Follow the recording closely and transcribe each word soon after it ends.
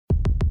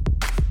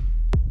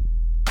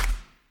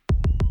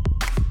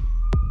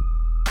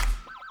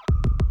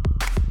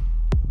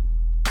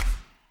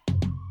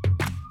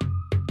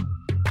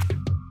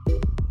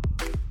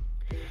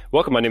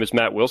Welcome, my name is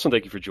Matt Wilson.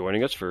 Thank you for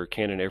joining us for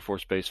Cannon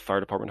AFB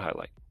Fire Department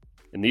Highlight.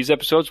 In these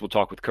episodes, we'll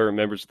talk with current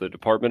members of the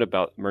department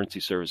about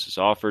emergency services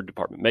offered,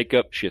 department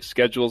makeup, shift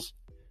schedules,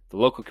 the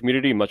local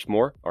community, and much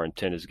more. Our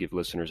intent is to give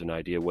listeners an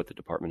idea of what the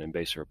department and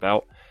base are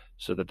about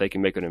so that they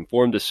can make an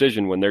informed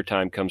decision when their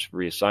time comes for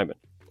reassignment.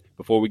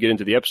 Before we get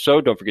into the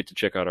episode, don't forget to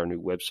check out our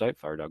new website,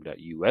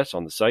 FireDawg.us.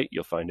 On the site,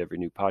 you'll find every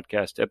new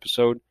podcast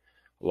episode,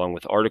 along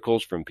with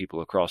articles from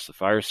people across the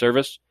fire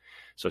service.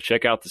 So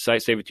check out the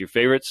site, save it to your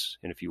favorites,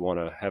 and if you want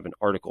to have an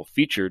article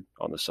featured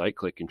on the site,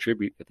 click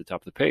Contribute at the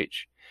top of the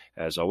page.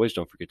 As always,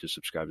 don't forget to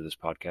subscribe to this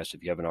podcast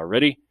if you haven't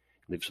already.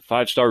 Leave us a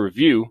 5-star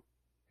review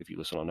if you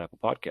listen on Apple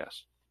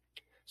Podcasts.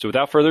 So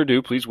without further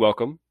ado, please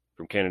welcome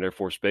from Cannon Air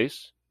Force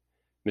Base,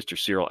 Mr.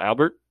 Cyril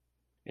Albert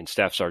and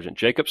Staff Sergeant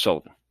Jacob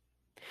Sullivan.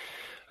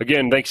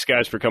 Again, thanks,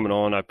 guys, for coming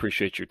on. I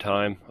appreciate your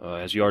time.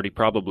 As you already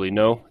probably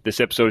know, this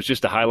episode is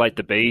just to highlight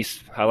the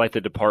base, highlight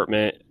the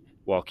department,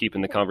 while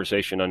keeping the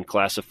conversation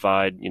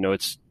unclassified. You know,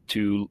 it's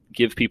to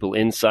give people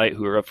insight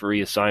who are up for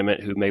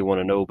reassignment, who may want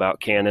to know about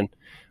Cannon.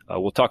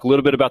 We'll talk a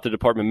little bit about the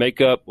department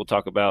makeup. We'll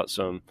talk about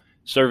some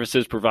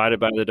services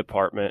provided by the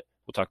department.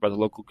 We'll talk about the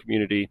local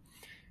community,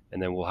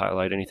 and then we'll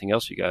highlight anything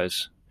else you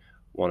guys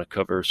want to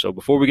cover. So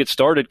before we get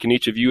started, can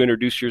each of you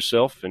introduce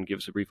yourself and give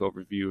us a brief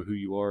overview of who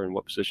you are and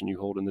what position you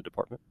hold in the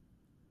department?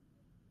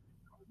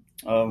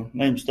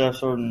 Name's Staff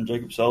Sergeant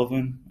Jacob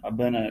Sullivan. I've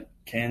been at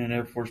Cannon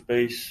Air Force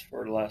Base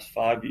for the last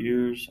 5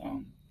 years.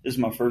 This is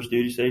my first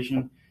duty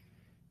station,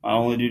 my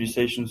only duty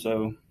station,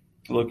 so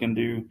looking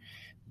to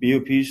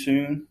BOP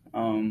soon.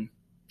 I'm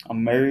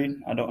married.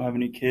 I don't have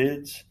any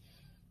kids.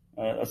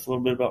 That's a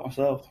little bit about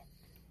myself.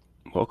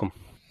 Welcome.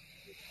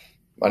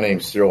 My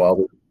name's Cyril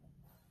Albert.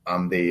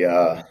 I'm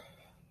the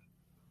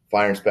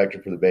fire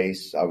inspector for the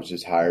base. I was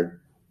just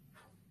hired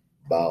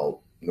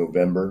about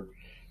November.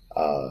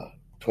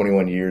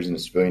 21 years in the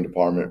civilian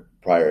department,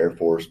 prior Air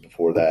Force,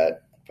 before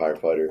that,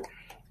 firefighter.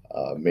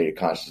 Made a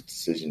conscious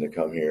decision to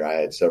come here. I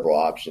had several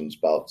options,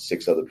 about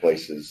 6 other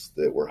places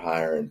that were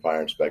hiring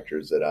fire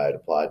inspectors that I had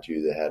applied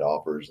to that had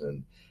offers,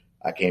 and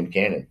I came to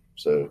Cannon.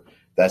 So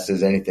that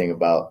says anything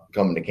about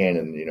coming to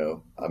Cannon, you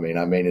know. I mean,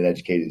 I made an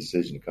educated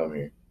decision to come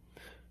here.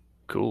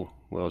 Cool.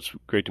 Well, it's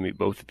great to meet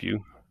both of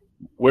you.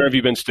 Where have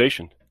you been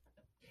stationed?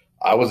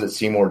 I was at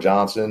Seymour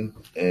Johnson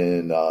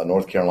in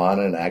North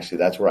Carolina, and actually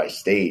that's where I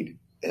stayed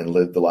and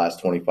lived the last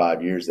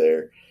 25 years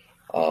there.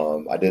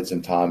 I did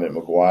some time at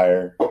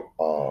McGuire,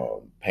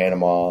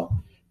 Panama,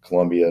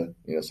 Colombia,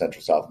 you know,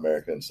 Central South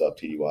America and stuff,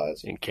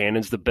 TDYs. And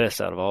Cannon's the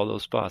best out of all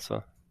those spots, huh?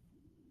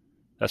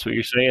 That's what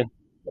you're saying?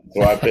 That's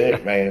what I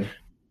picked, man.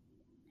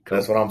 Cool.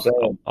 That's what I'm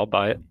saying. I'll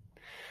buy it.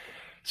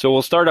 So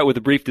we'll start out with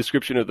a brief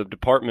description of the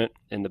department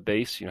and the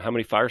base. You know, how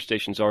many fire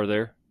stations are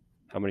there?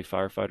 How many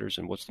firefighters,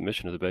 and what's the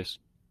mission of the base?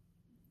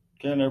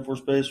 Cannon Air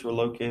Force Base, we're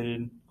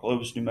located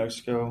Clovis, New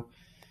Mexico.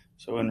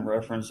 So in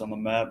reference on the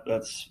map,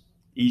 that's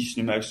East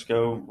New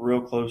Mexico,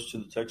 real close to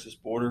the Texas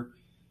border.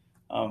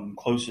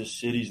 Closest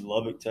city's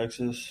Lubbock,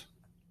 Texas.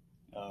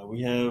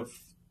 We have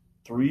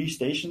 3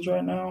 stations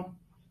right now.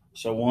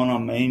 So one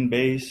on main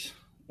base,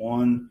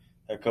 one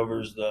that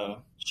covers the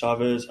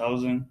Chavez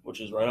housing, which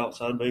is right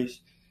outside base,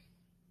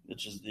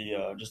 which is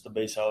the just the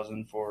base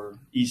housing for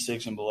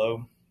E6 and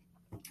below.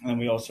 And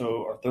we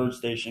also, our 3rd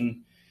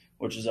station,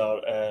 which is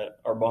out at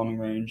our bombing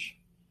range.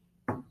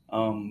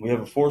 We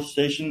have a 4th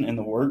station in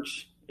the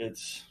works.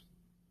 It's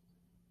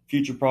a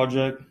future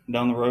project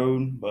down the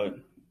road, but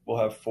we'll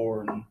have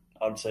 4 in,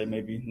 I'd say,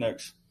 maybe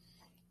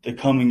the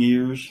coming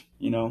years,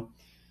 you know.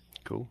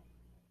 Cool.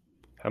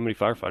 How many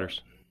firefighters?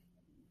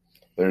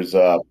 There's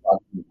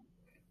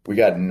we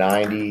got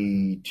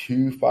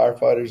 92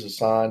 firefighters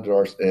assigned to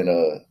our in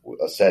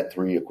a set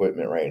 3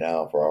 equipment right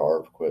now for our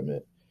ARF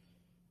equipment.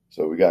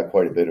 So we got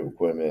quite a bit of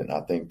equipment.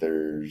 I think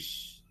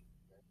there's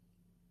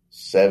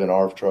 7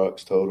 ARF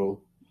trucks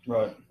total.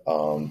 Right.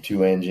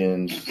 2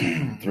 engines,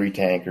 3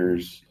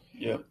 tankers.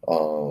 Yep.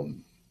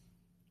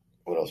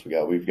 What else we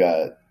got? We've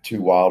got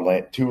 2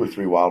 or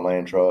 3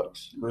 wildland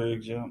trucks.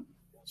 Rigs, yeah.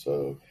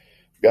 So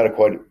we've got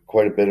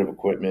quite a bit of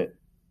equipment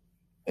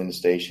in the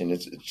station.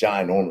 It's a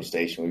ginormous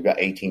station. We've got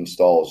 18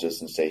 stalls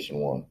just in Station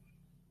 1.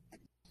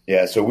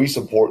 Yeah, so we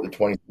support the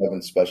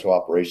 27th Special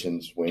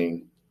Operations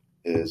Wing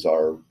is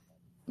our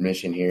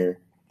mission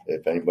here.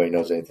 If anybody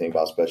knows anything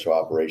about special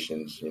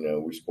operations, you know,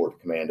 we support the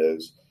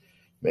commandos.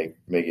 Make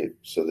it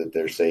so that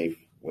they're safe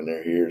when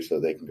they're here so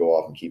they can go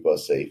off and keep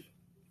us safe.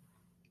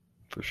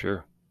 For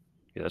sure.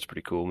 Yeah, that's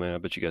pretty cool, man. I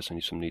bet you guys send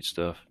you some neat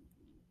stuff.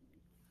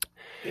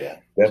 Yeah,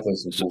 definitely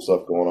some cool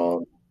stuff going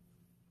on.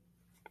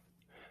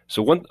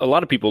 So a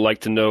lot of people like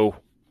to know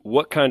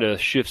what kind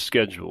of shift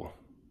schedule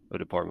a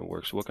department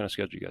works. So what kind of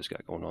schedule you guys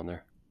got going on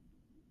there?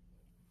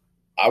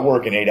 I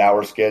work an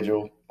 8-hour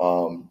schedule.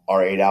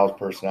 Our 8 hours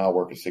personnel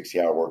work a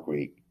 60-hour work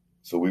week.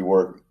 So we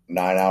work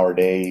 9-hour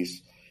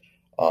days,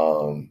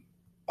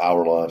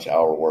 hour lunch,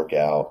 hour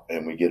workout,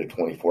 and we get a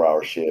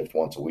 24-hour shift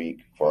once a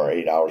week for our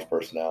 8 hours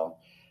personnel.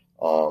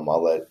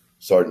 I'll let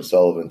Sergeant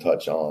Sullivan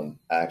touch on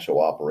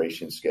actual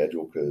operations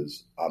schedule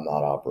because I'm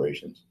not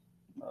operations.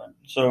 Right.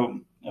 So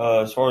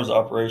As far as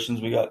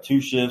operations, we got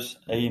 2 shifts,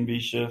 A and B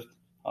shift,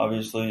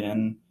 obviously,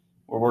 and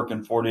we're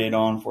working 48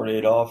 on,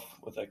 48 off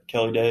with a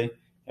Kelly day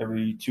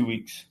every 2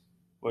 weeks,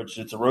 which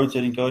it's a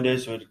rotating Kelly day,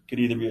 so it could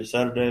either be a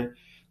Saturday.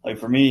 Like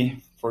for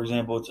me, for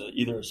example, it's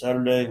either a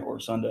Saturday or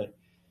a Sunday.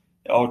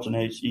 It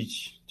alternates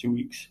each 2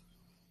 weeks.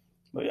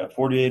 But yeah,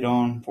 48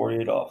 on,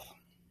 48 off.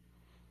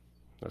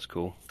 That's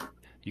cool.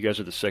 You guys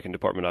are the second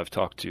department I've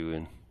talked to,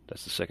 and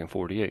that's the second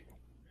 48.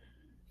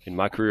 In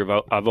my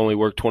career, I've only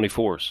worked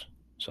 24s,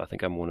 so I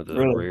think I'm one of the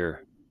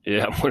rare.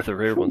 Yeah, I'm one of the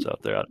rare ones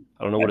out there. I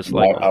don't know what it's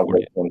like. I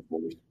worked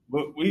 24s.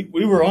 But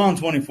we were on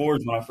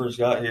 24s when I first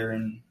got here,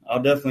 and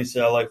I'll definitely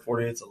say I like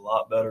 48s a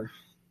lot better.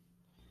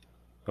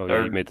 Oh,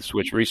 yeah, you made the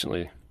switch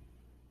recently.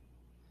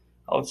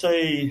 I would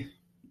say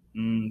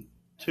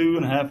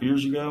 2.5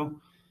 years ago,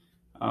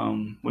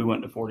 we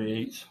went to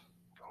 48s.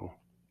 Cool.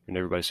 And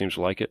everybody seems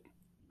to like it?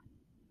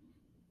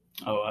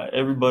 Oh,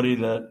 everybody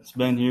that's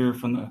been here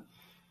from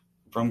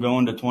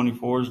going to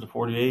 24s to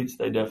 48s,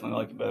 they definitely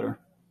like it better.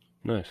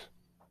 Nice.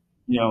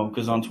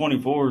 Because on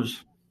 24s,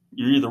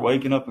 you're either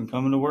waking up and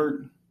coming to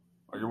work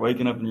or you're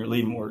waking up and you're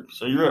leaving work.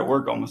 So you're at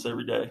work almost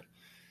every day.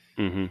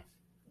 Mm-hmm.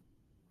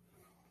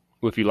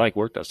 Well, if you like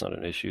work, that's not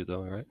an issue,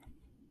 though, right?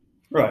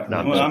 Right. No,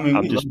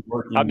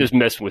 I'm just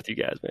messing with you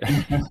guys,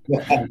 man.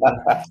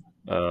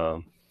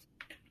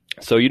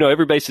 So,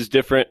 every base is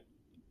different.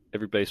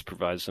 Every base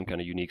provides some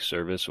kind of unique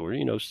service or,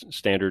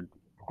 standard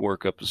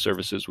workup of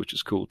services, which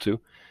is cool, too.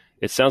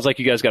 It sounds like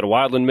you guys got a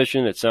wildland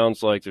mission. It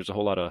sounds like there's a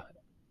whole lot of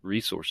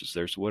resources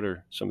there. So what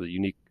are some of the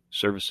unique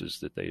services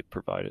that they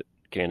provide at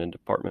Cannon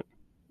Department?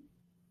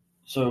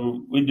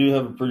 So we do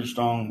have a pretty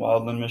strong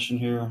wildland mission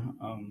here.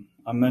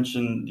 I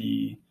mentioned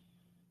the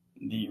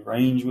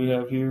range we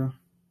have here.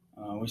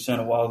 We send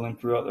a wildland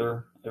crew out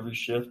there every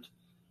shift.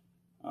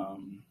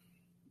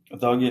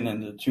 Without getting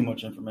into too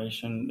much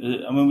information,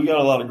 we got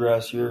a lot of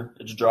grass here.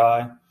 It's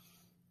dry,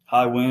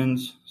 high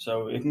winds,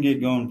 so it can get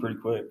going pretty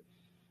quick.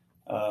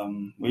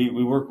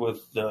 We work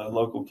with the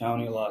local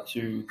county a lot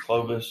too,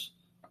 Clovis.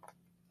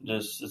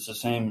 It's the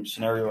same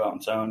scenario out in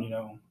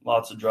town,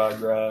 lots of dry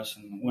grass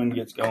and wind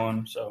gets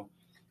going. So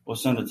we'll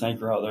send a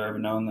tanker out there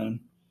every now and then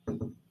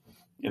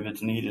if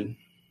it's needed.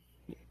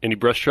 Any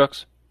brush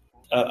trucks?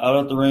 Out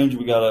at the range,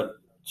 we got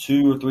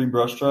 2 or 3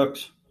 brush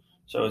trucks.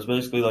 So it's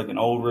basically like an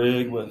old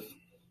rig with,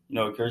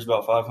 it carries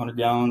about 500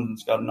 gallons. And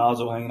it's got a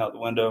nozzle hanging out the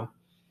window,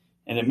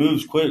 and it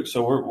moves quick.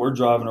 So we're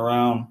driving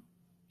around,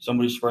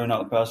 somebody's spraying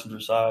out the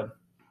passenger side.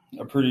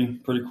 Pretty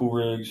cool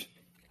rigs.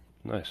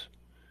 Nice.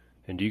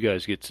 And do you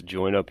guys get to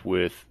join up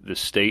with the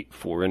state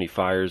for any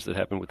fires that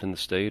happen within the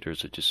state, or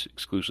is it just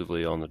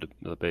exclusively on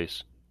the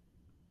base?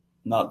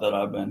 Not that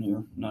I've been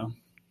here, no.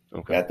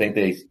 Okay. I think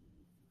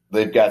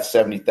they've got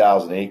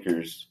 70,000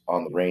 acres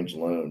on the range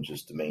alone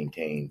just to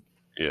maintain.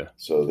 Yeah.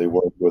 So they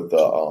work with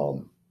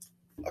a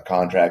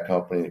contract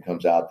company that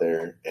comes out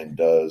there and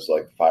does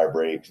like fire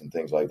breaks and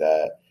things like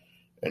that.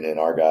 And then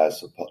our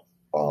guys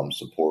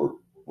support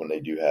when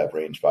they do have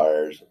range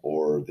fires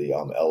or the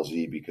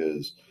LZ,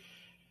 because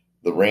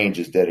the range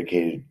is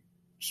dedicated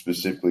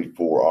specifically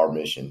for our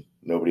mission.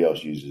 Nobody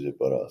else uses it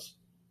but us.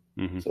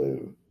 Mm-hmm.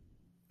 So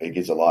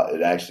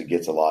it actually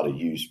gets a lot of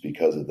use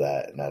because of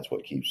that. And that's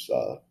what keeps,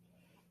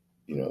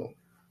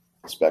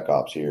 spec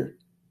ops here.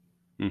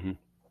 Mm-hmm.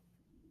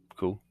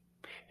 Cool.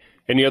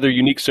 Any other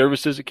unique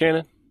services at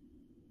Cannon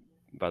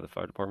by the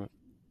fire department?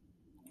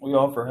 We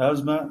offer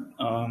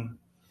hazmat.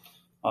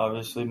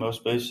 Obviously,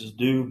 most bases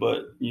do,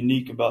 but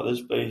unique about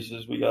this base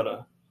is we got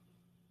a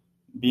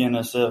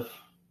BNSF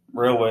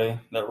railway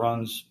that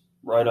runs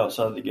right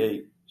outside the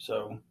gate.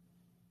 So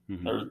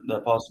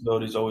that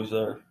possibility is always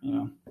there,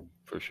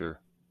 For sure.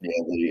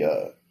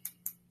 Yeah,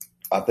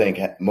 I think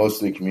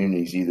most of the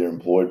community is either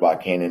employed by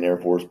Cannon Air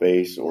Force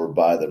Base or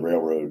by the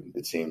railroad.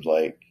 It seems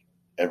like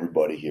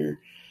everybody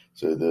here.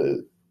 So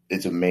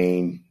it's a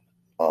main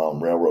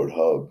railroad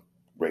hub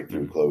right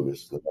through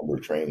Clovis. The number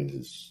of trains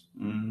is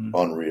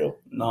unreal.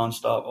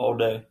 Nonstop all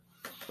day.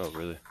 Oh,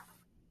 really?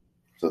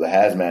 So the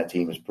hazmat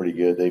team is pretty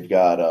good. They've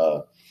got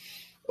a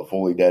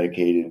fully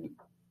dedicated,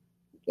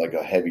 like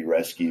a heavy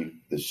rescue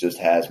that's just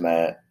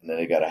hazmat, and then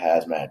they got a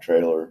hazmat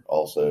trailer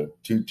also,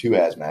 two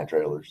hazmat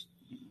trailers.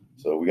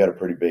 So we got a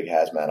pretty big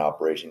hazmat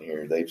operation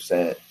here.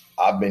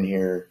 I've been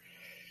here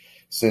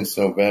since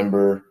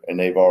November, and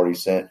they've already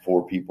sent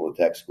 4 people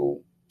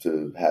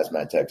to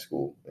hazmat tech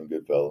school in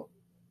Goodfellow.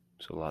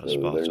 So a lot of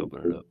spots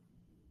opening up.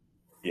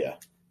 Yeah.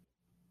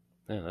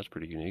 Yeah, that's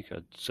pretty unique.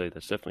 I'd say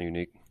that's definitely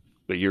unique.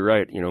 But you're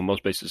right.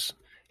 Most bases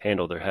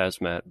handle their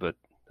hazmat, but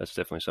that's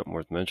definitely something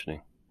worth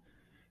mentioning.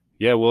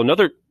 Yeah, well,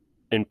 another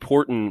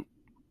important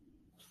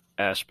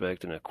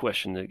aspect and a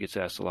question that gets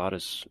asked a lot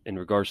is in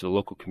regards to the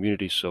local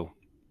community. So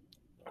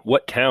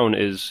what town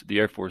is the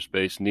Air Force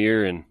Base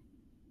near, and,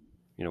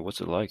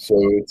 what's it like? So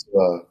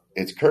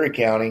it's Curry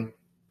County.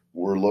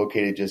 We're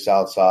located just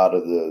outside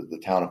of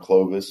the town of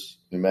Clovis,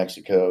 New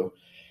Mexico.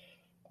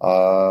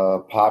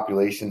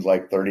 Population's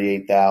like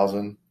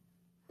 38,000.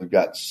 We've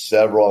got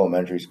several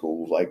elementary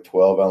schools, like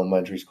 12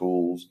 elementary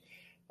schools.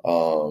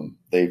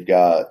 They've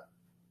got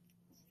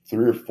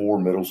 3 or 4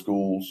 middle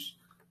schools,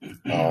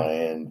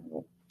 and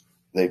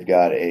they've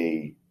got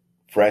a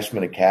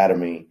freshman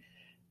academy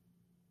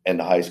and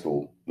the high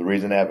school. The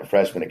reason they have a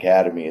freshman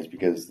academy is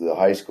because the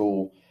high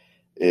school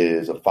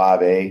is a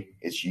 5A.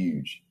 It's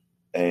huge.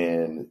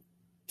 And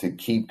to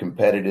keep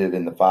competitive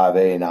in the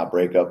 5A and not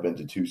break up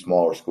into two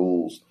smaller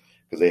schools,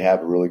 because they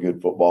have a really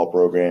good football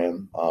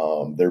program.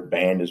 Their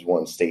band has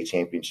won state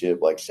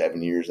championship like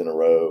 7 years in a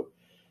row.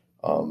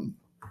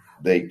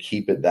 They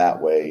keep it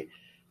that way.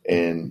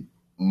 And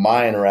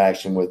my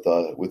interaction with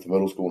the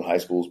middle school and high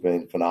school has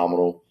been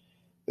phenomenal.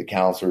 The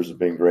counselors have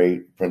been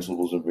great.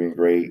 Principals have been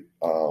great.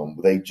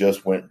 They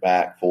just went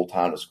back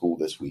full-time to school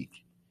this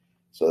week.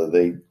 So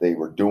they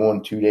were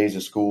doing 2 days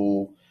of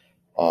school,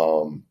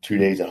 2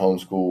 days at home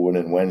school, and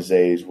then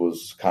Wednesdays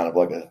was kind of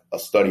like a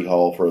study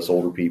hall for us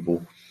older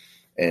people.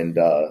 And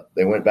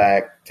they went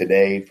back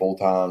today,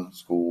 full-time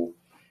school.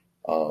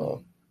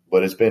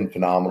 But it's been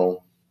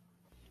phenomenal.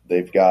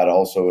 They've got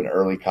also an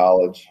early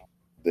college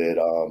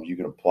that you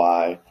can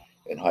apply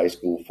in high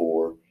school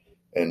for.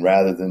 And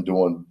rather than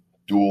doing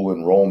dual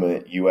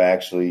enrollment, you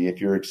actually,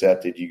 if you're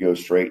accepted, you go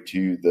straight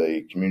to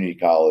the community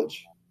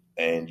college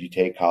and you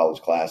take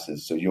college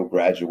classes. So you'll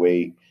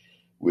graduate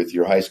with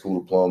your high school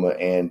diploma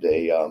and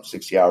a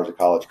 60 hours of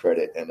college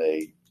credit and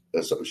a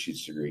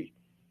associate's degree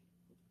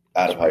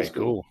out of high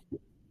school. Cool.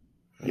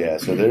 Yeah,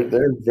 so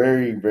they're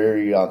very,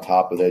 very on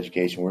top of the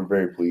education. We're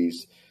very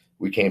pleased.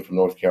 We came from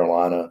North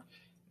Carolina,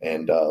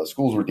 and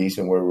schools were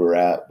decent where we were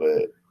at,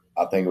 but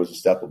I think it was a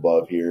step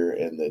above here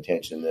in the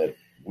attention that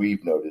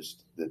we've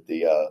noticed that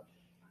the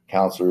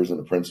counselors and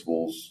the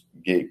principals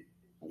get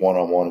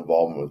one-on-one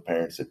involvement with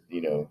parents that,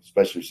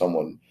 especially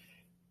someone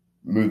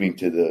moving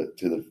to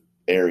the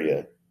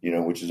area,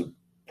 which is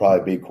probably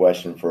a big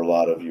question for a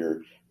lot of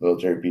your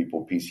military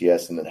people,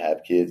 PCS, and then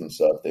have kids and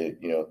stuff.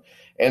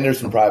 And there's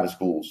some private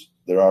schools.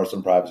 There are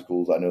some private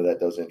schools. I know that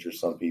does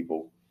interest some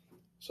people.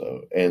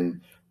 So,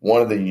 and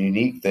one of the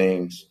unique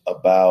things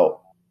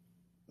about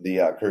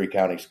the Curry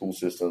County school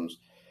systems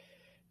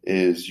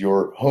is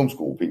your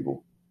homeschool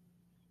people.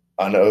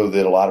 I know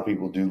that a lot of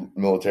people do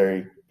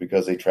military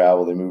because they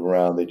travel, they move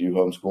around, they do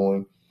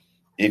homeschooling.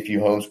 If you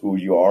homeschool,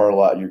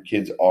 your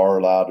kids are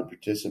allowed to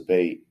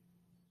participate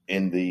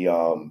in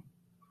the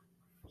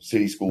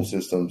city school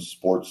systems,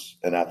 sports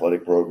and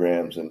athletic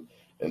programs and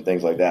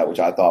things like that, which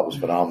I thought was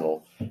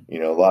phenomenal. A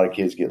lot of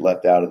kids get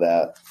left out of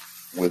that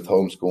with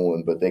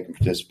homeschooling, but they can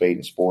participate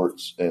in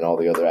sports and all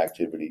the other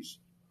activities.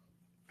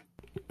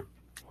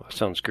 Well, that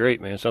sounds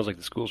great, man. It sounds like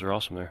the schools are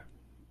awesome there.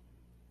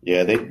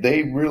 Yeah,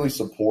 they really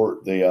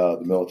support the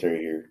military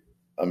here.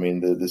 I mean,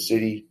 the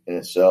city in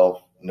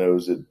itself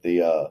knows that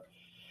the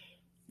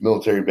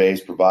military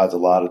base provides a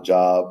lot of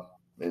job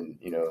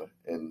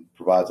and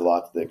provides a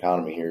lot to the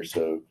economy here.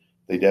 So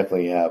they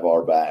definitely have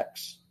our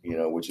backs,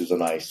 which is a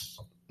nice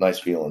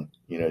feeling.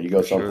 You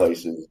go some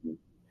places,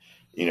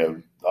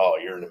 oh,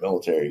 you're in the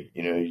military,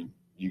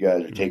 you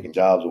guys are taking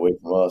jobs away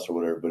from us or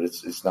whatever, but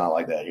it's not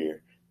like that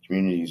here.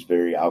 Community is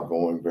very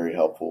outgoing, very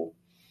helpful.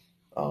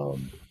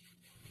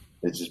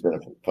 It's just been a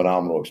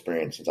phenomenal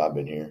experience since I've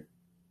been here.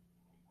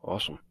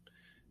 Awesome.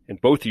 And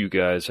both of you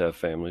guys have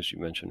families, you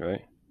mentioned,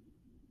 right?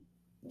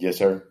 Yes,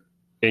 sir.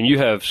 And you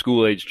have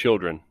school-age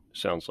children,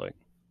 sounds like.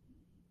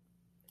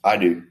 I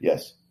do,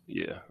 yes.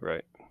 Yeah,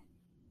 right.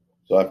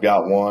 So I've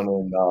got one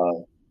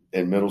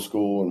in middle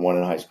school and one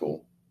in high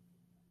school.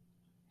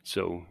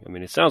 So, I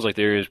mean, it sounds like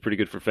the area is pretty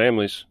good for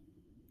families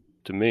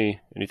to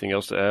me. Anything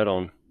else to add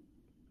on?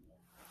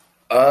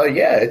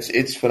 Yeah,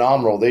 it's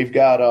phenomenal. They've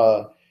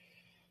got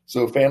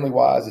so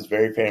family-wise, it's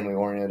very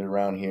family-oriented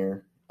around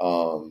here.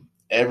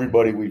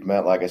 Everybody we've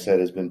met, like I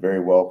said, has been very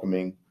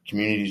welcoming.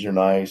 Communities are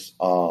nice.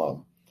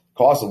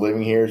 Cost of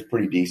living here is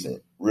pretty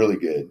decent, really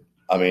good.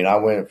 I mean, I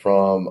went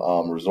from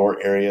resort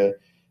area,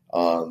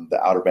 the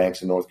Outer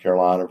Banks of North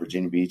Carolina,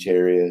 Virginia Beach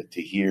area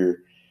to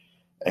here,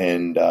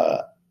 and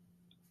I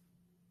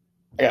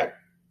got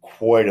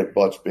quite a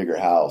much bigger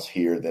house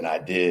here than I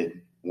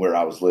did where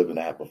I was living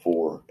at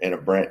before, in a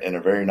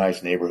very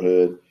nice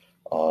neighborhood.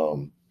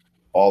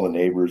 All the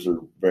neighbors are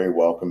very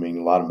welcoming,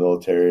 a lot of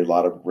military, a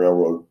lot of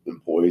railroad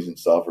employees and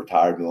stuff,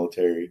 retired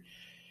military.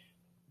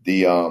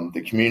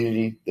 The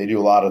community, they do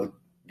a lot of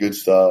good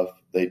stuff.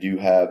 They do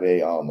have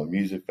a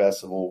music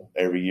festival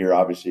every year.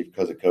 Obviously,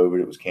 because of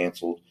COVID, it was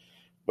canceled,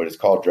 but it's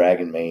called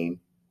Dragon Main.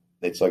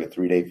 It's like a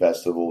 3-day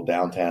festival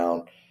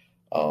downtown.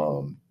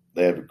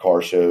 They have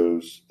car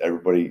shows,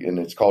 everybody, and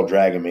it's called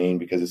Dragon Main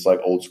because it's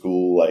like old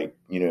school, like,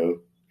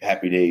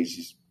 Happy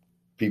Days.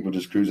 People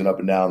just cruising up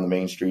and down the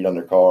main street on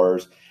their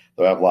cars.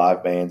 They'll have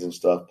live bands and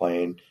stuff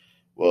playing.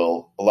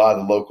 Well, a lot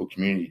of the local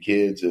community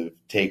kids have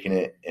taken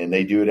it, and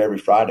they do it every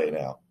Friday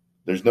now.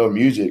 There's no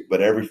music,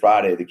 but every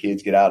Friday the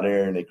kids get out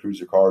there and they cruise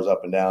their cars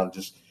up and down,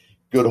 just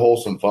good,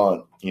 wholesome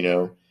fun,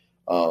 and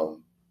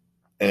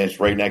it's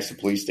right next to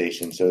the police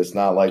station. So it's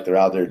not like they're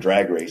out there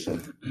drag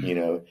racing, We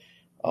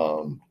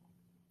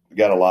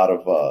got a lot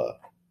of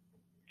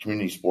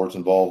community sports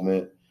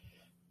involvement.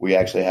 We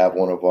actually have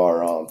one of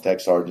our tech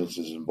sergeants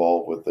is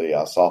involved with the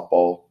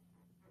softball.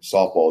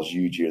 Softball is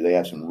huge here. They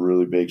have some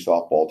really big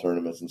softball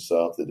tournaments and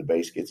stuff that the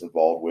base gets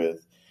involved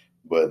with.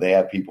 but they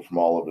have people from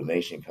all over the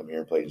nation come here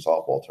and play in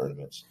softball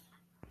tournaments.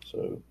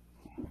 So,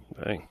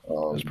 dang,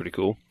 that's pretty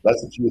cool.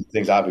 That's a few of the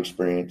things I've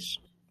experienced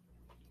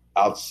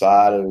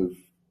outside of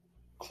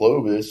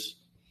Clovis.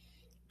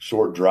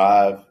 Short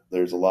drive.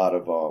 There's a lot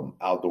of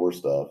outdoor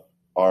stuff.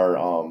 Our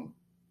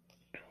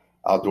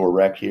outdoor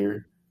rec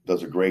here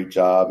does a great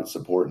job at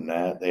supporting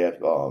that. They have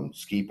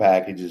ski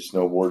packages,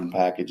 snowboarding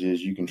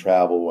packages. You can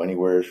travel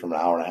anywhere from an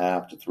hour and a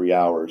half to 3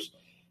 hours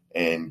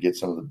and get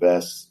some of the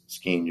best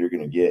skiing you're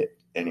going to get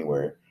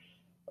anywhere.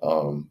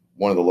 One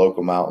of the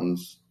local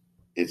mountains,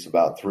 it's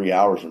about 3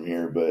 hours from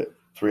here, but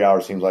 3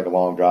 hours seems like a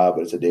long drive,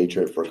 but it's a day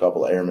trip for a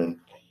couple of airmen,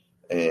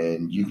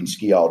 and you can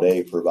ski all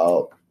day for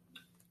about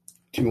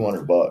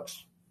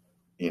 $200.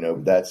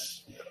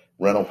 That's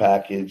rental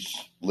package,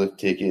 lift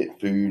ticket,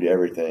 food,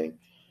 everything.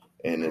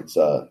 And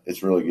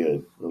it's really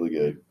good, really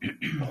good.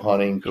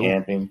 Hunting, cool.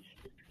 Camping.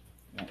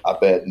 I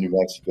bet New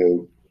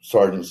Mexico,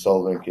 Sergeant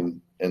Sullivan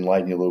can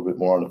enlighten you a little bit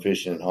more on the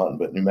fishing and hunting,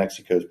 but New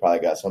Mexico's probably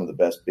got some of the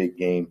best big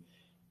game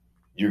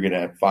you're going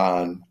to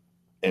find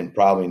in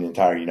probably in the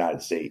entire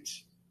United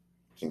States.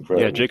 It's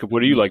incredible. Yeah, Jacob,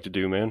 what do you like to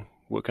do, man?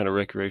 What kind of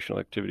recreational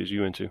activities are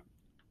you into?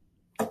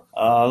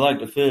 I like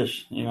to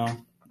fish,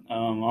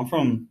 I'm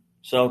from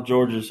South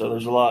Georgia, so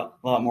there's a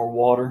lot more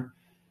water,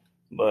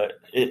 but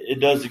it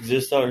does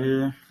exist out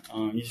here.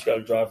 You just got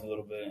to drive a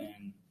little bit,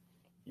 and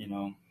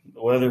the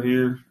weather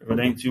here, if it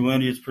ain't too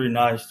windy, it's pretty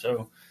nice.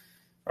 So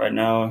right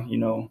now,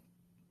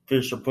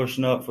 fish are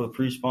pushing up for the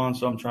pre-spawn,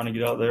 so I'm trying to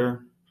get out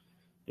there,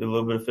 do a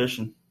little bit of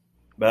fishing,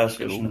 bass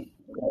fishing.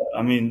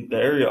 I mean, the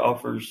area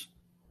offers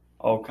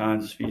all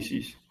kinds of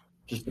species.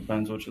 Just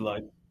depends what you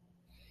like.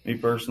 Me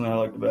personally, I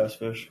like the bass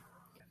fish.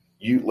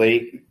 Ute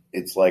Lake,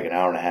 it's like an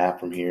hour and a half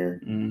from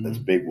here. Mm-hmm. It's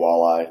a big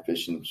walleye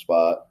fishing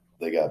spot.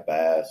 They got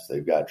bass.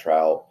 They've got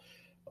trout.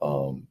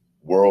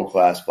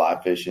 World-class fly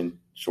fishing,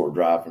 short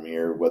drive from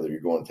here, whether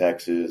you're going to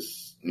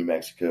Texas, New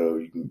Mexico,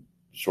 you can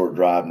short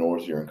drive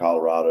north here in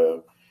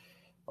Colorado.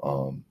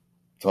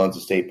 Tons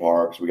of state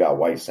parks. We got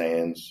White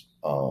Sands.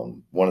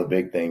 One of the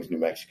big things New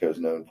Mexico is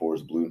known for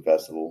is Balloon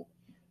Festival.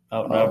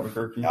 Out in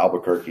Albuquerque.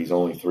 Albuquerque's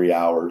only 3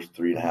 hours,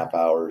 3.5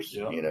 hours,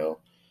 Yep.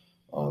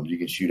 You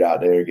can shoot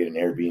out there, get an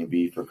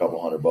Airbnb for a couple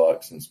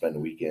 $100 and spend the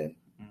weekend.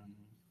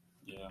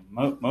 Yeah,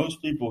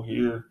 most people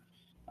here,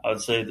 I'd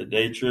say the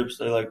day trips,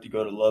 they like to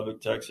go to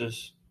Lubbock,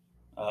 Texas,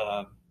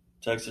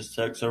 Texas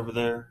Tech's over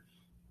there.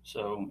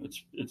 So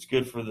it's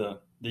good for the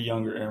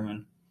younger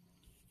airmen.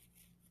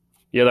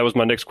 Yeah, that was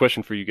my next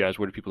question for you guys.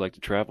 Where do people like to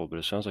travel? But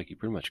it sounds like you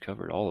pretty much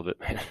covered all of it,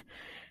 man.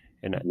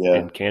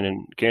 And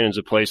Cannon's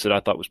a place that I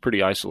thought was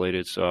pretty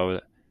isolated,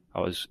 so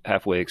I was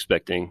halfway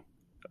expecting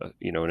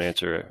an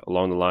answer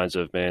along the lines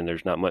of, man,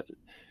 there's not much.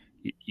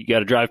 You got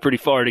to drive pretty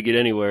far to get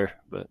anywhere,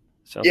 but it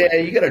sounds like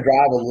you got to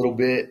drive a little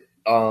bit.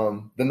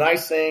 The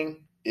nice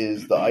thing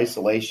is the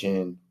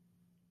isolation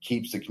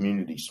keeps the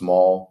community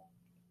small,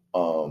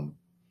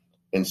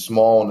 and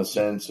small in the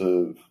sense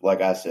of,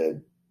 like I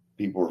said,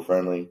 people are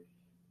friendly.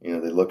 They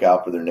look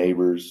out for their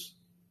neighbors.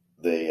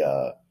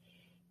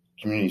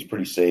 Community's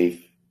pretty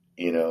safe.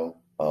 I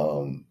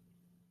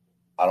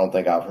don't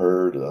think I've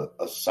heard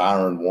a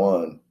siren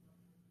one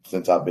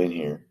since I've been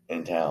here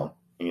in town.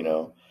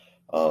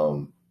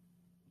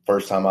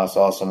 First time I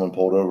saw someone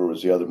pulled over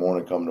was the other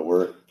morning coming to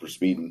work for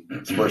speeding.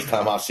 It's the first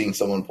time I've seen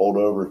someone pulled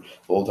over the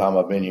whole time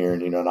I've been here.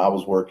 And I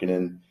was working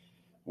in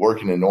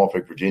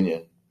Norfolk,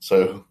 Virginia.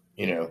 So,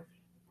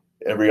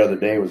 every other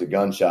day was a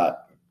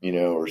gunshot,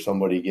 or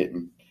somebody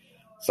getting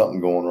something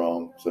going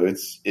wrong. So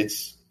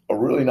it's a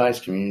really nice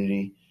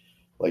community,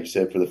 like you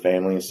said, for the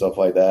family and stuff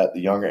like that.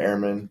 The younger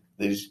airmen,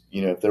 they just,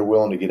 if they're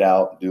willing to get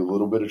out, do a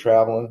little bit of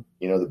traveling,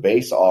 the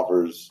base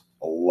offers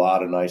a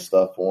lot of nice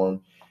stuff for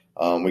them.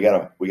 We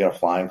got a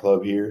flying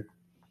club here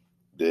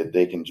that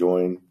they can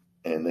join,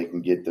 and they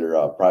can get their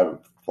private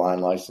flying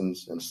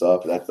license and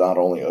stuff. That's not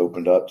only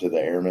opened up to the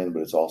airmen,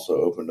 but it's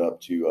also opened up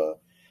to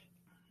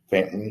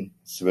family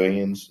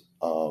civilians.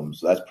 So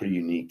that's pretty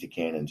unique to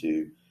Cannon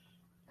too.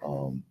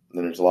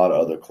 Then there's a lot of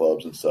other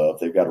clubs and stuff.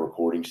 They've got a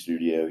recording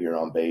studio here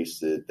on base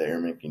that the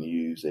airmen can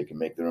use. They can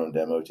make their own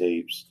demo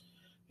tapes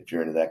if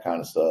you're into that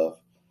kind of stuff.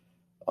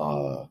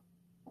 That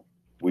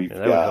would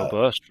help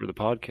us for the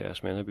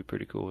podcast, man. That'd be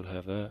pretty cool to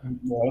have that.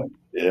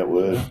 Yeah, it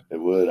would. It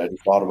would. I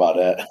just thought about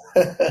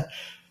that.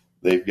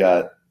 They've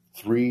got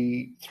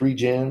three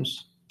gyms,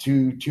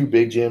 two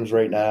big gyms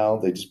right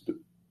now.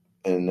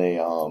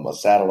 A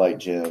satellite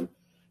gym.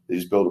 They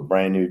just built a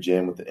brand new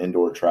gym with the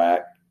indoor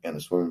track and a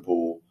swimming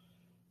pool.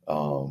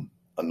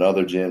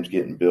 Another gym's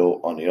getting built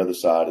on the other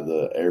side of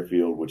the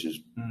airfield, which is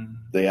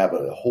they have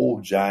a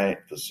whole giant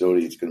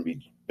facility. It's going to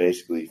be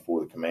basically for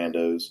the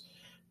commandos,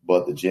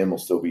 but the gym will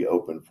still be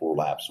open for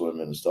lap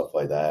swimming and stuff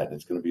like that. And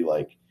it's going to be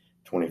like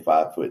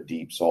 25-foot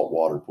deep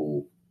saltwater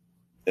pool.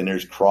 And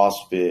there's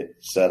CrossFit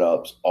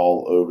setups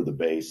all over the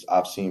base.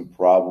 I've seen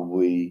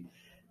probably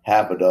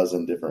half a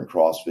dozen different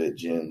CrossFit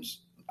gyms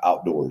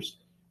outdoors,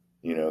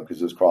 because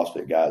those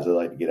CrossFit guys, they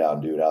like to get out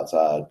and do it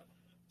outside.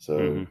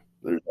 So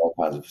there's all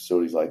kinds of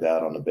facilities like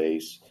that on the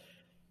base.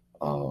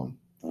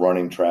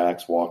 running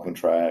tracks, walking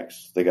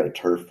tracks. They got a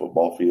turf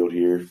football field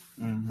here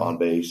on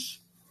base.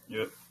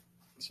 Yep.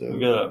 So We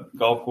got a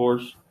golf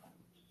course.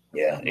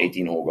 Yeah,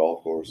 18-hole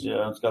golf course.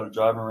 Yeah, it's got a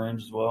driving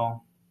range as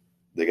well.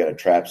 They got a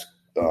trap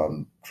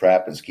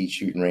and skeet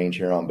shooting range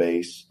here on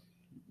base.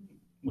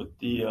 With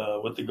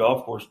the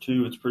golf course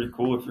too, it's pretty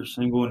cool. If you're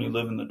single and you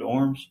live in the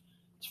dorms,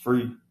 it's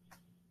free.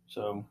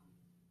 So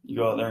you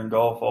go out there and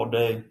golf all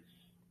day.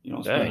 You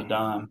don't spend a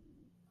dime.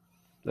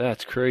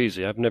 That's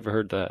crazy. I've never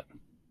heard that.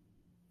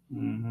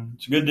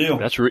 It's a good deal.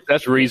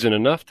 That's reason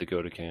enough to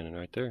go to Cannon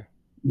right there.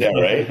 Yeah,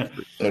 right.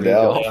 No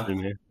doubt.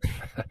 Golfing, man.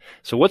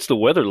 So what's the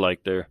weather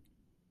like there?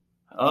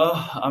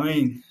 I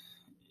mean,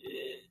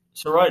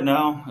 so right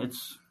now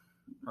it's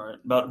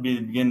about to be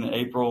the beginning of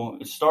April.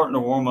 It's starting to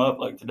warm up.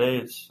 Like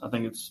today, I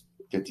think it's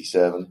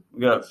 57.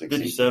 We got 60.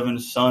 57,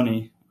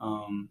 sunny.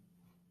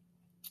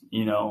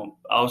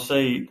 I'll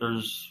say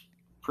there's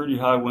pretty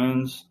high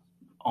winds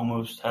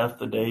almost half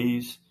the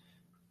days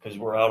because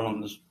we're out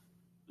on this.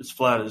 It's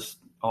flat as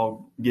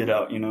all get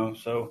out,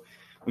 So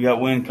we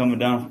got wind coming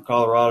down from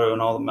Colorado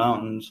and all the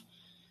mountains,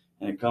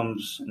 and it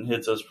comes and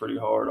hits us pretty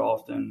hard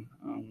often.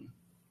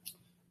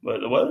 But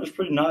the weather's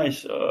pretty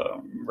nice.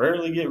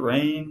 Rarely get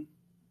rain.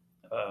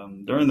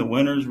 During the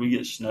winters, we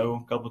get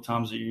snow a couple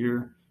times a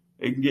year.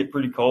 It can get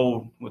pretty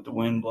cold with the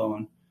wind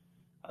blowing.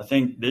 I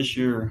think this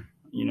year,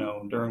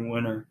 during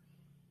winter,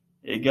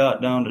 it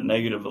got down to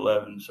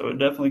 -11. So it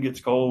definitely gets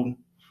cold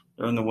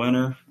during the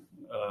winter.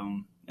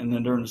 And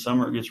then during the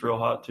summer, it gets real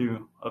hot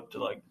too, up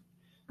to like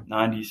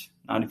 90s,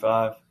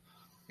 95.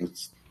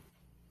 It's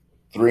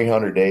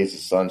 300 days of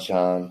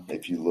sunshine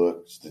if you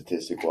look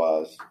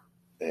statistic-wise.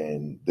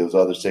 And those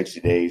other 60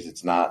 days,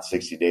 it's not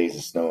 60 days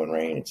of snow and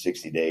rain. It's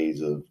 60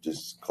 days of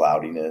just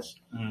cloudiness,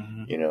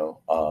 And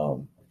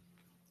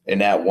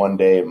that one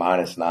day at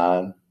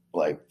 -9,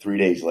 like 3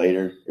 days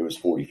later, it was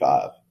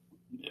 45.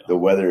 Yeah. The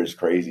weather is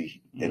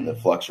crazy and the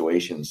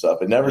fluctuation and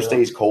stuff. It never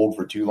stays cold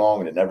for too long,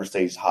 and it never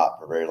stays hot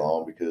for very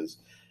long because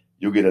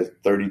you'll get a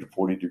 30 to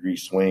 40 degree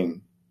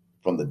swing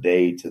from the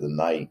day to the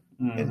night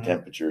in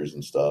temperatures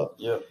and stuff.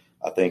 Yep.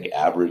 I think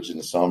average in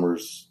the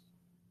summers,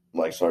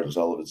 like Sergeant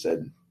Sullivan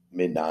said,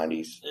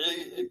 mid-90s.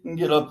 It can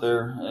get up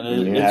there.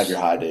 And you have your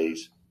high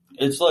days.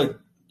 It's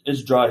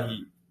dry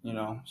heat,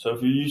 So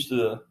if you're used to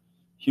the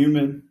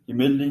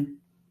humidity,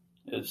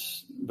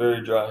 it's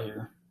very dry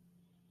here.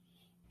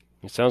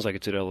 It sounds like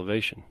it's at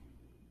elevation.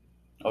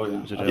 Oh,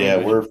 yeah.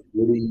 Yeah, we're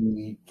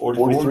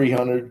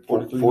 4,300,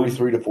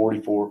 43 to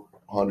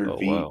 4,400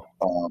 feet. Wow.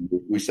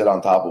 We sit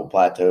on top of a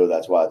plateau.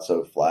 That's why it's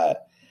so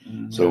flat.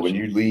 So when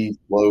you leave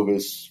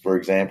Clovis, for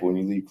example, and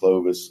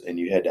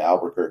you head to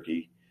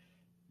Albuquerque,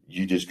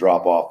 you just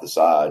drop off the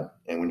side.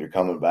 And when you're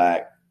coming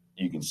back,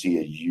 you can see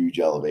a huge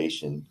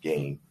elevation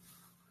gain.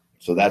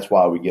 So that's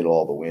why we get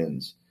all the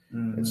winds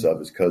and stuff,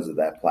 is because of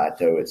that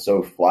plateau. It's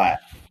so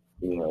flat.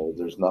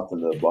 There's nothing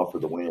to buffer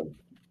the wind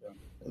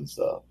and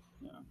stuff.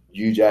 Yeah.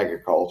 Huge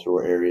agricultural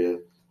area.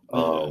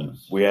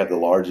 We have the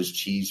largest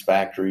cheese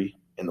factory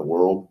in the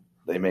world.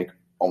 They make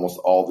almost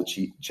all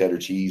the cheddar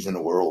cheese in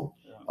the world.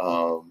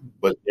 Yeah.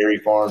 But dairy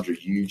farms are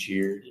huge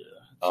here.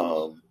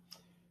 Yeah.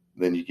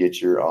 Then you get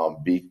your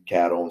beef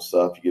cattle and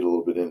stuff. You get a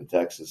little bit into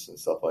Texas and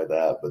stuff like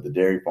that. But the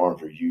dairy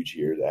farms are huge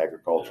here. The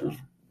agriculture is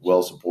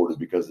well supported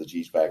because of the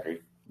cheese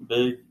factory.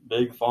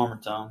 Big farmer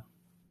town.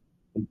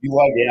 If you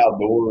like the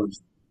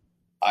outdoors,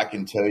 I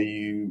can tell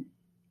you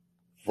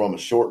from a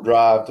short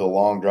drive to a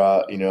long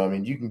drive,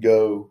 you can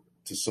go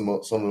to some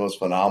of the most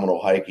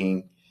phenomenal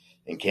hiking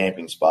and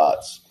camping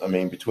spots.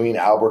 Between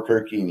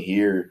Albuquerque and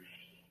here,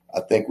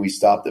 I think we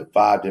stopped at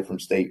 5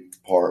 different state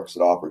parks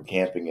that offered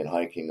camping and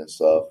hiking and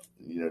stuff,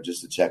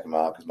 just to check them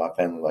out because my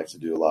family likes to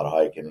do a lot of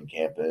hiking and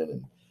camping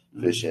and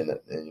fishing.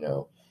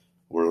 And,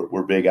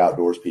 we're big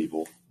outdoors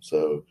people.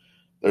 So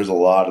there's a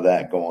lot of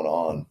that going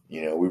on.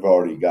 We've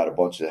already got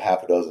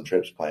half a dozen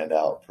trips planned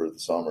out for the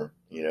summer,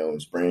 in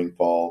spring,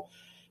 fall.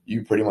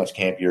 You pretty much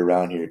camp year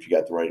round here if you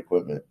got the right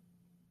equipment.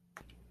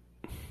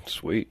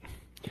 Sweet.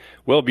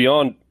 Well,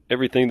 beyond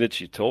everything that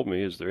you told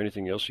me, is there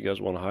anything else you guys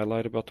want to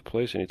highlight about the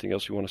place? Anything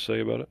else you want to say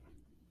about it?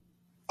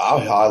 I'll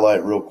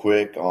highlight real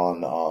quick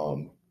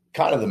on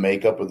kind of the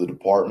makeup of the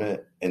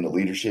department and the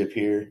leadership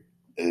here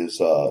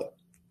is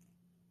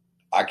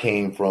I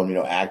came from,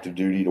 active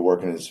duty to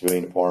working in the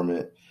civilian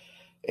department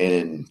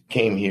and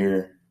came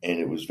here, and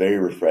it was very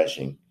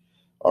refreshing.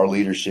 Our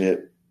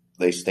leadership,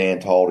 they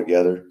stand tall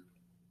together.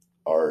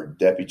 Our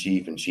deputy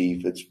chief and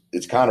chief,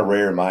 it's kind of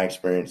rare in my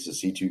experience to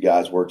see two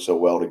guys work so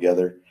well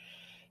together.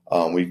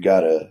 We've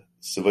got a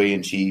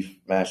civilian chief,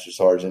 master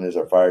sergeant is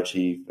our fire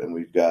chief, and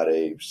we've got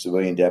a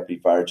civilian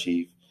deputy fire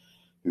chief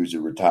who's a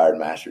retired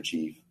master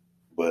chief.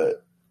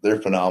 But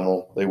they're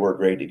phenomenal. They work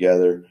great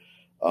together.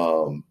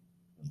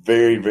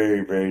 Very,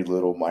 very, very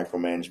little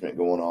micromanagement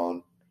going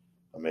on.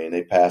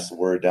 They pass the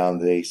word down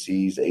to the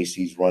ACs. The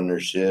ACs run their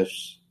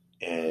shifts,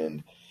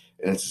 and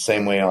it's the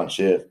same way on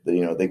shift.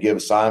 They give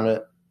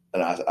assignment,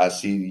 and I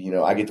see,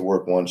 I get to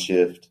work one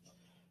shift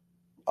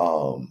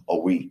a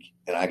week,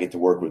 and I get to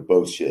work with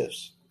both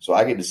shifts. So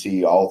I get to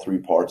see all 3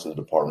 parts of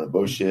the department,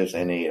 both shifts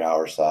and the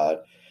 8-hour side.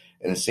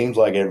 And it seems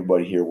like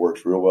everybody here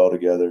works real well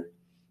together.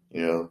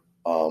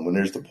 When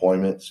there's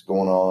deployments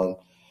going on,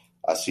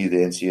 I see the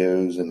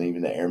NCOs and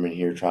even the airmen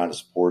here trying to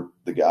support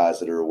the guys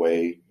that are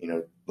away,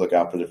 look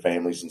out for their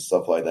families and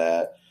stuff like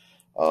that.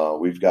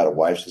 We've got a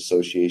wives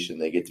association.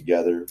 They get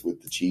together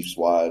with the chiefs'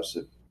 wives,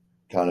 have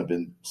kind of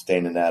been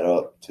standing that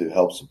up to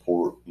help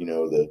support,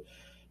 the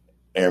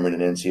airmen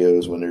and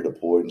NCOs when they're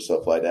deployed and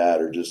stuff like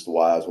that, or just the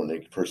wives when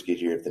they first get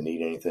here if they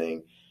need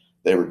anything.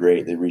 They were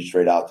great. They reached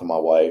straight out to my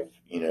wife,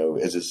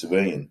 as a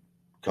civilian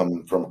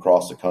coming from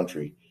across the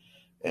country,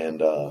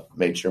 and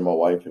made sure my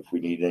wife, if we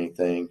needed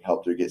anything,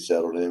 helped her get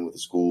settled in with the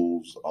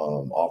schools,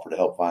 offered to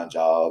help find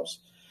jobs.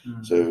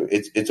 Mm-hmm. So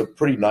it's a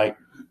pretty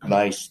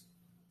nice,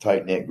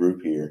 tight-knit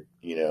group here.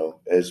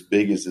 As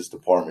big as this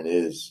department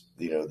is,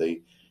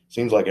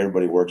 seems like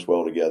everybody works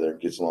well together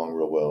and gets along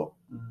real well.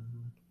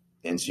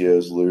 Mm-hmm.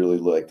 NCOs literally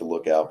like to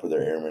look out for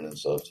their airmen and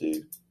stuff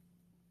too.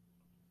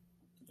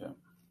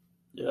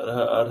 Yeah,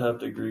 I'd have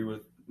to agree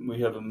with.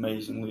 We have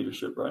amazing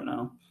leadership right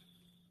now,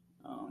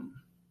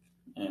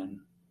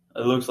 and it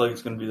looks like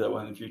it's going to be that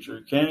way in the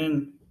future.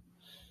 Cannon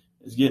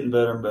is getting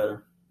better and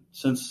better.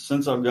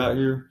 Since I've got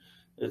here,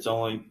 it's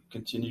only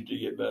continued to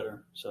get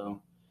better.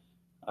 So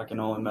I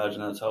can only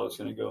imagine that's how it's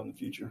going to go in the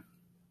future.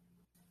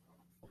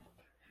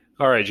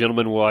 All right,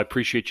 gentlemen. Well, I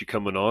appreciate you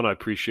coming on. I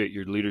appreciate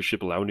your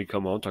leadership, allowing me to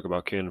come on, talk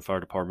about Cannon Fire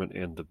Department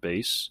and the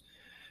base.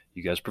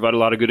 You guys provide a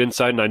lot of good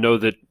insight, and I know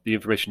that the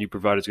information you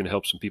provide is going to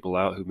help some people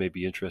out who may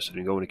be interested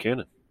in going to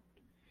Cannon.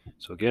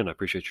 So, again, I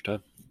appreciate your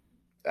time.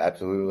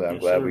 Absolutely. I'm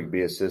glad we could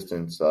be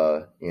assistants.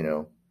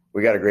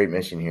 We got a great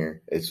mission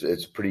here. It's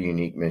a pretty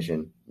unique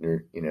mission,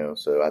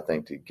 so I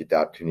think to get the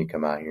opportunity to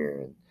come out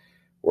here and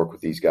work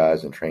with these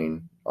guys and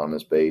train on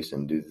this base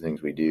and do the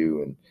things we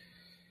do, and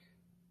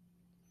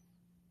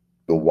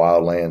the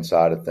wildland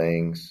side of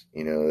things,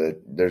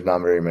 there's not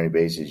very many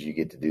bases you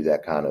get to do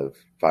that kind of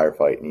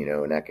firefighting,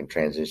 and that can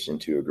transition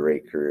to a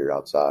great career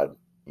outside,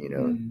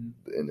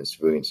 in the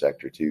civilian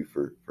sector too,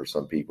 for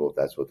some people, if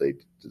that's what they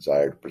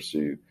desire to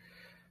pursue.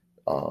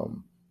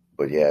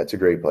 But yeah, it's a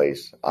great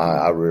place.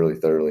 I really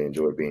thoroughly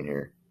enjoy being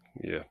here.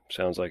 Yeah.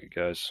 Sounds like it,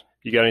 guys.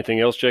 You got anything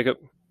else, Jacob?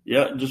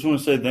 Yeah. Just want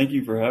to say thank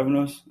you for having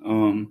us.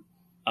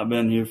 I've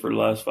been here for the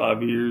last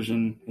 5 years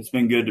and it's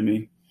been good to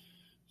me.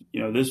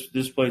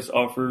 This place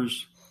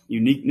offers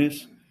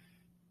uniqueness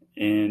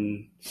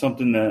and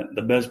something that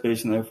the best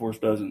base in the Air Force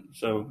doesn't.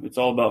 So it's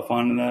all about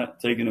finding that,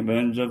 taking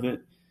advantage of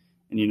it,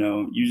 and,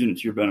 using it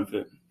to your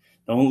benefit.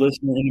 Don't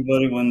listen to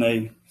anybody when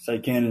they say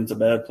Cannon's a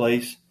bad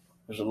place.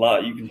 There's a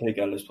lot you can take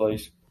out of this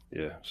place.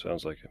 Yeah,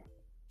 sounds like it.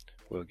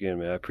 Well, again,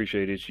 man, I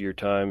appreciate each of your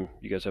time.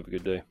 You guys have a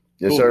good day.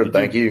 Yes, sir.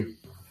 Thank you.